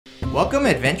Welcome,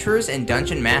 adventurers and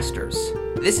dungeon masters.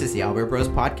 This is the Owlbear Bros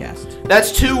Podcast.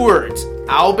 That's 2 words,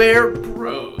 Owlbear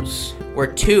Bros. We're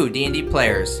 2 D&D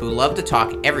players who love to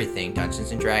talk everything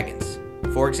Dungeons & Dragons.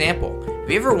 For example,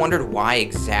 have you ever wondered why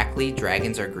exactly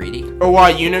dragons are greedy? Or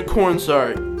why unicorns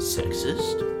are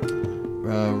sexist?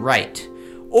 Right.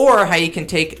 Or how you can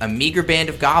take a meager band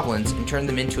of goblins and turn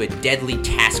them into a deadly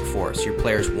task force your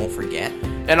players won't forget.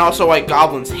 And also why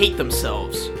goblins hate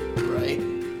themselves. Right?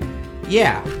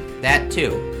 Yeah, that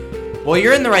too. Well,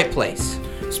 you're in the right place.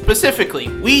 Specifically,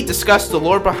 we discuss the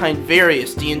lore behind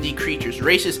various D&D creatures,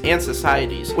 races, and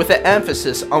societies, with an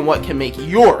emphasis on what can make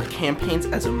your campaigns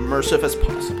as immersive as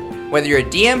possible. Whether you're a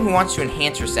DM who wants to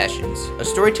enhance your sessions, a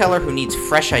storyteller who needs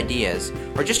fresh ideas,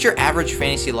 or just your average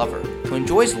fantasy lover who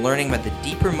enjoys learning about the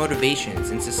deeper motivations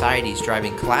and societies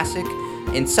driving classic,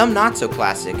 and some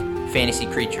not-so-classic, fantasy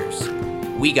creatures,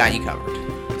 we got you covered.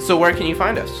 So where can you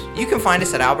find us? You can find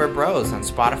us at Owlbear Bros on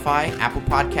Spotify, Apple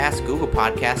Podcasts, Google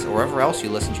Podcasts, or wherever else you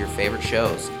listen to your favorite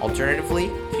shows. Alternatively,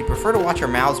 if you prefer to watch our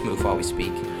mouths move while we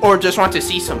speak, or just want to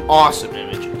see some awesome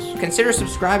images, consider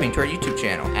subscribing to our YouTube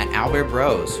channel at Owlbear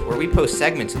Bros, where we post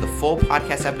segments of the full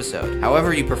podcast episode.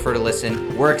 However you prefer to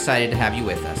listen, we're excited to have you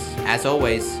with us. As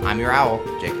always, I'm your owl,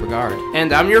 Jake Brigard.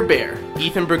 And I'm your bear,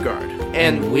 Ethan Brigard.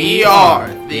 And we are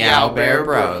the Owlbear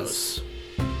Bros.